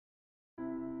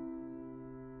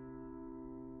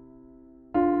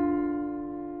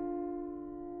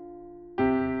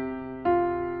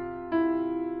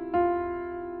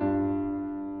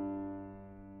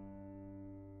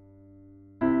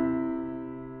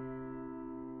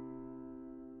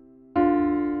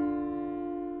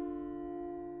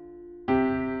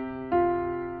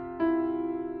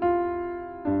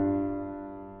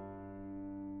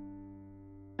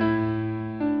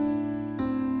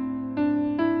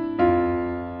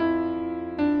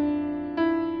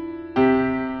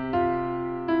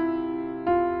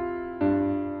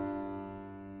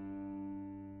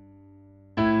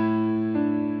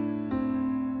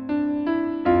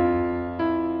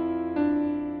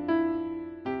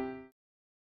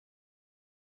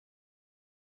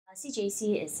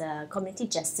CJC is a community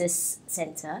justice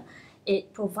centre.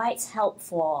 It provides help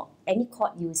for any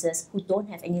court users who don't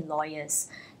have any lawyers.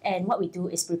 And what we do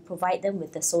is we provide them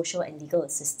with the social and legal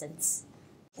assistance.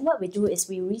 What we do is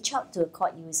we reach out to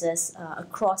court users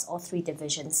across all three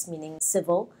divisions, meaning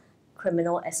civil,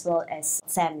 criminal, as well as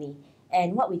family.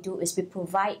 And what we do is we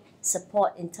provide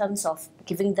support in terms of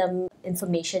giving them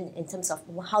information in terms of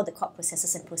how the court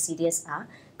processes and procedures are.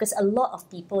 Because a lot of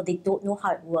people, they don't know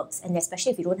how it works. And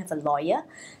especially if you don't have a lawyer,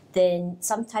 then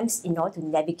sometimes in order to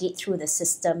navigate through the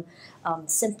system,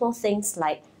 simple things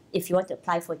like if you want to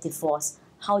apply for divorce,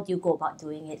 how do you go about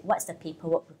doing it? What's the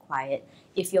paperwork required?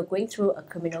 If you're going through a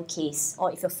criminal case,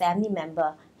 or if your family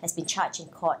member has been charged in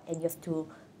court and you have to,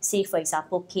 say for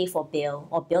example, pay for bail,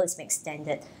 or bail is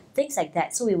extended, things like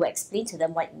that. So we will explain to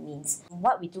them what it means.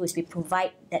 What we do is we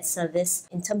provide that service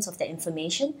in terms of the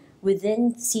information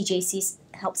within CJC's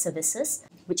help services,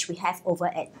 which we have over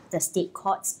at the State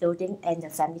Courts building and the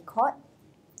Family Court.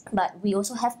 But we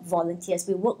also have volunteers.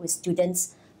 We work with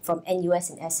students from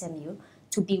NUS and SMU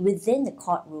to be within the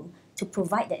courtroom to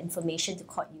provide that information to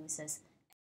court users.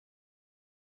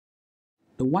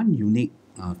 The one unique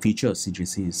feature of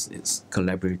CJC is its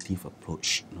collaborative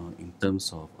approach, in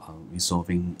terms of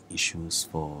resolving issues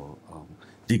for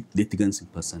litigants in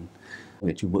person.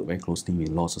 We actually work very closely with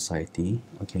Law Society,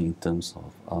 in terms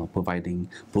of providing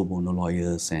pro bono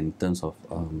lawyers and in terms of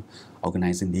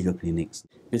organizing legal clinics.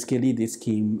 Basically, this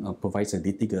scheme provides a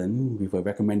litigant with a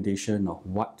recommendation of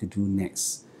what to do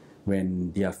next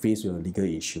when they are faced with a legal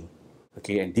issue.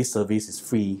 And this service is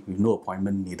free with no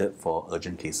appointment needed for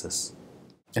urgent cases.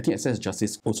 I think access to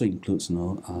justice also includes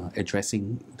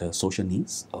addressing the social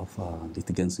needs of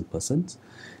litigants in person.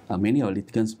 Many of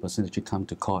litigants in person actually come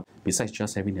to court. Besides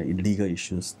just having their legal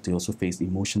issues, they also face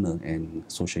emotional and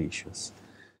social issues.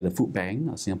 The Food Bank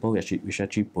of Singapore, we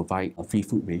actually provide free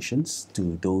food rations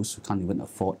to those who can't even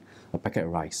afford a packet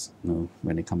of rice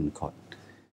when they come to court.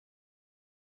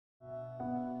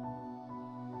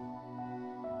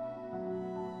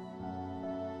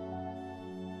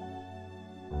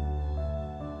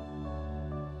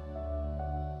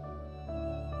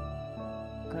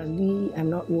 Currently, I'm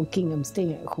not working, I'm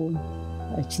staying at home.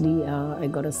 Actually, I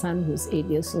got a son who's 8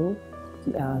 years old,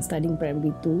 studying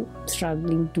primary 2,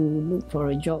 struggling to look for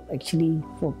a job actually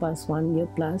for past 1 year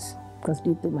plus, because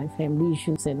due to my family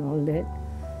issues and all that.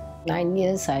 9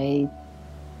 years I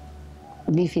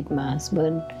live with my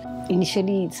husband.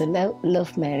 Initially, it's a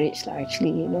love marriage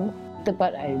actually, The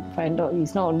part I find out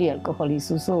he's not only alcohol, he's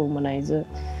also a womanizer.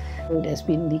 It has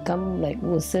become like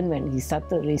worsened when he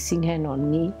started raising hand on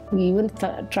me. He even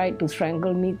tried to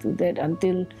strangle me to that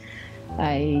until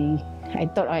I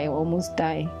thought I almost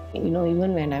died.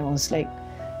 Even when I was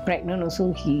pregnant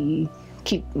also, he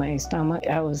kicked my stomach.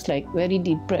 I was very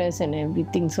depressed and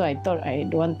everything, so I thought I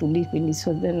don't want to live in this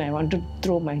world. Then I wanted to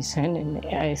throw my son and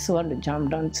I also want to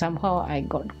jump down. Somehow I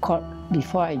got caught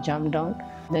before I jumped down.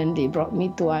 Then they brought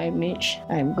me to IMH.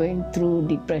 I'm going through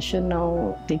depression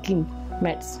now, taking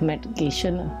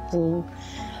medication. So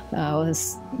I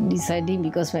was deciding,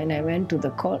 because when I went to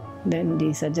the court, then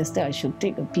they suggested I should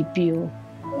take a PPO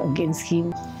against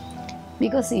him.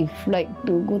 Because if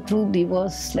to go through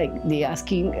divorce, they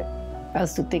asking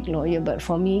us to take lawyer, but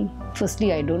for me,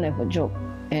 firstly, I don't have a job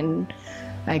and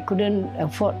I couldn't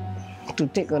afford to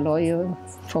take a lawyer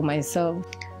for myself.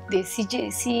 The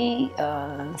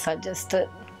CJC suggested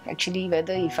actually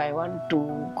whether if I want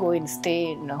to go and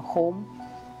stay in a home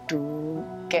to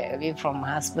get away from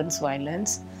my husband's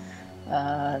violence.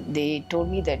 They told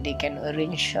me that they can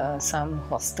arrange some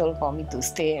hostel for me to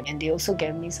stay, and they also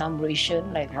gave me some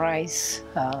ration like rice,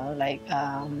 like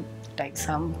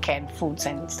some canned foods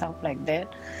and stuff like that.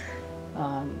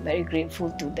 Very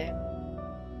grateful to them.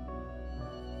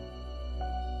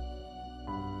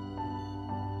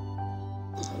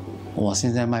 我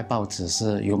现在卖报纸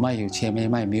是有卖有签，没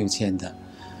卖没有签的，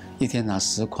一天拿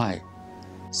10块。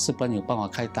4本有帮我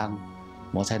开单，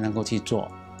我才能够去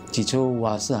做。起初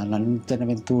我是很难在那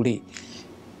边独立，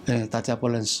大家不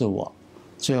认识我，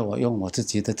所以我用我自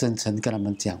己的真诚跟他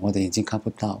们讲，我的眼睛看不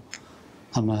到，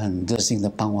他们很热心的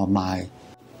帮我买。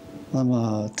那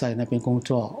么在那边工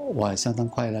作，我也相当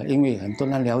快乐，因为很多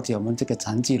人了解我们这个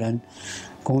残疾人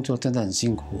工作真的很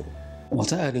辛苦。我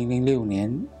在2006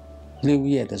年6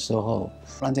月的时候，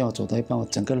突然间我走到一半，我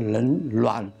整个人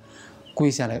软。 跪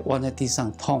下来，弯在地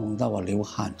上，痛到我流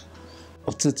汗。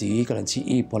我自己一个人去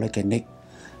医博了给那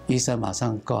医生马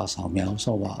上给我扫描，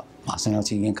说我马上要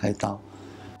去医院开刀。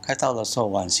开刀的时候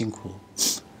我很辛苦，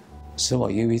使我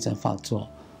忧郁症发作。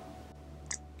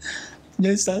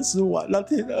年30晚那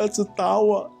天，儿子打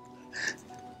我，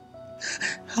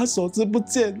他手指不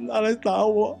见，拿来打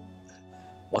我。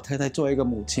我太太做一个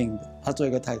母亲的，她做一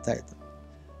个太太的，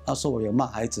她说我有骂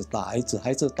孩子、打孩子，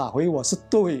孩子打回我是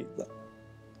对的。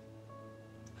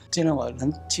既然我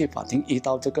能去法庭遇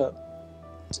到这个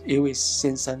一位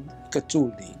先生，一个助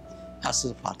理，他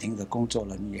是法庭的工作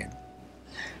人员，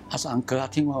他说：“安哥，他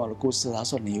听完我的故事，他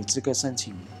说你有资格申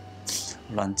请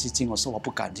软基金。”我说我不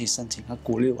敢去申请，他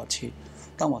鼓励我去。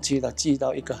当我去了，遇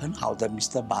到一个很好的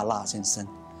Mr. 巴拉先生，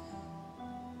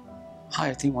他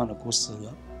也听完了故事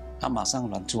了，他马上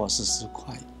软助我40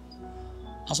块。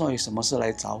他说有什么事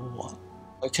来找我，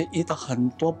我可以遇到很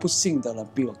多不幸的人，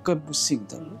比我更不幸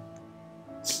的人，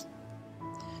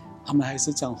他们还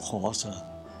是这样活着，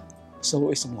说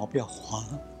为什么我不要活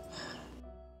呢？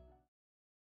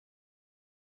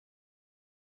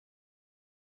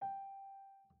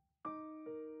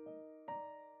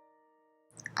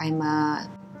 I'm a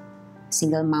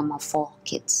single mom of 4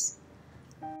 kids.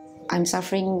 I'm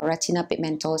suffering retina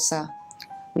pigmentosa,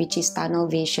 which is tunnel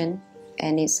vision,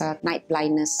 and it's a night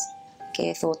blindness.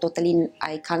 Okay, so totally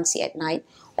I can't see at night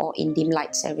or in dim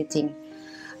lights, everything.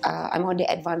 I'm on the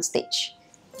advanced stage.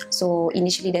 So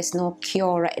initially there's no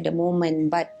cure right at the moment,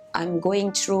 but I'm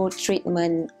going through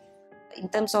treatment. In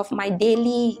terms of my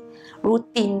daily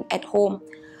routine at home,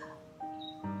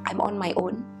 I'm on my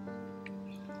own.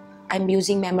 I'm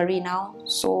using memory now,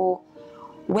 so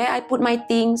where I put my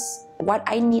things, what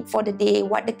I need for the day,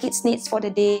 what the kids need for the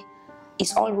day,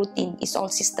 it's all routine, it's all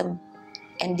system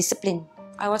and discipline.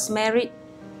 I was married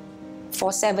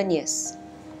for 7 years.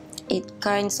 It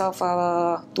kinds of,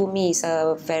 to me, is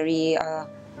a very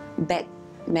bad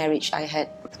marriage I had.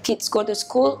 Kids go to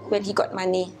school when he got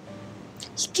money.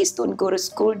 Kids don't go to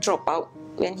school, drop out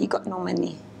when he got no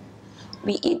money.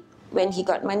 We eat when he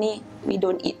got money, we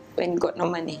don't eat when he got no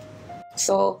money.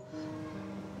 So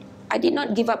I did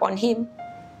not give up on him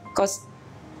because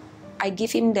I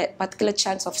give him that particular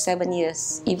chance of 7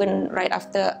 years. Even right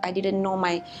after I didn't know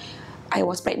I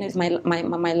was pregnant with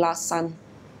my last son,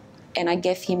 and I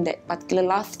gave him that particular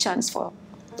last chance for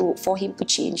him to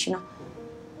change, you know.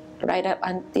 Right up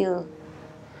until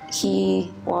he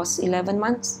was 11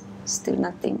 months, still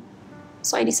nothing.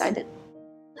 So I decided.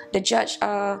 The judge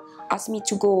asked me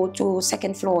to go to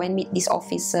 2nd floor and meet this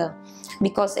officer,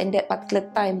 because in that particular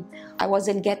time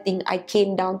I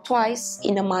came down twice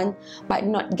in a month but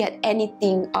not get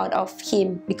anything out of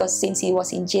him, because since he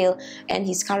was in jail and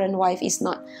his current wife is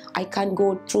not, I can't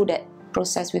go through that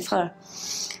process with her.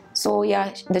 So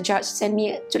yeah, the judge sent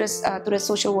me to the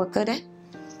social worker there,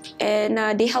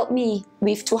 and they helped me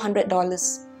with $200.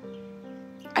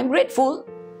 I'm grateful.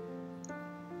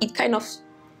 It kind of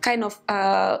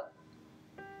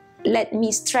let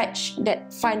me stretch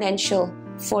that financial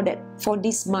for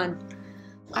this month.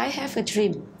 I have a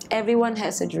dream. Everyone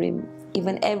has a dream.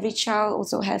 Even every child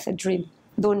also has a dream.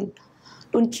 Don't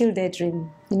kill their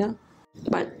dream, you know.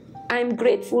 But I'm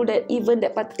grateful that even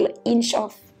that particular inch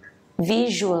of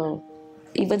visual,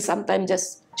 even sometimes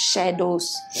just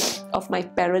shadows of my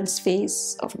parents'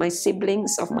 face, of my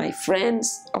siblings, of my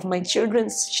friends, of my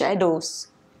children's shadows,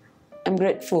 I'm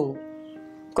grateful.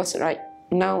 Because right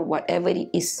now, whatever it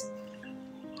is,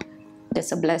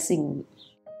 that's a blessing.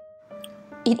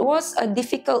 It was a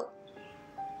difficult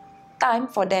time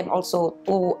for them also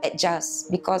to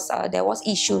adjust, because there was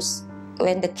issues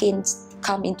when the kids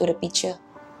come into the picture.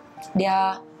 They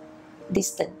are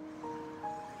distant.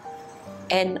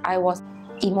 And I was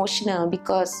emotional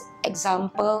because,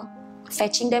 example,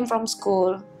 fetching them from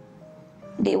school,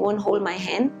 they won't hold my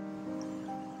hand.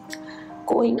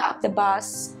 Going up the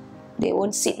bus, they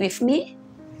won't sit with me.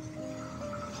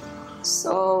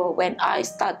 So when I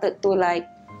started to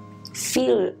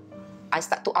I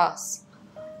start to ask,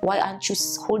 why aren't you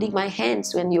holding my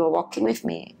hands when you're walking with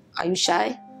me? Are you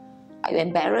shy? Are you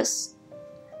embarrassed?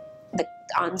 The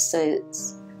answer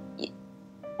is,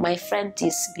 my friend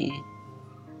teased me.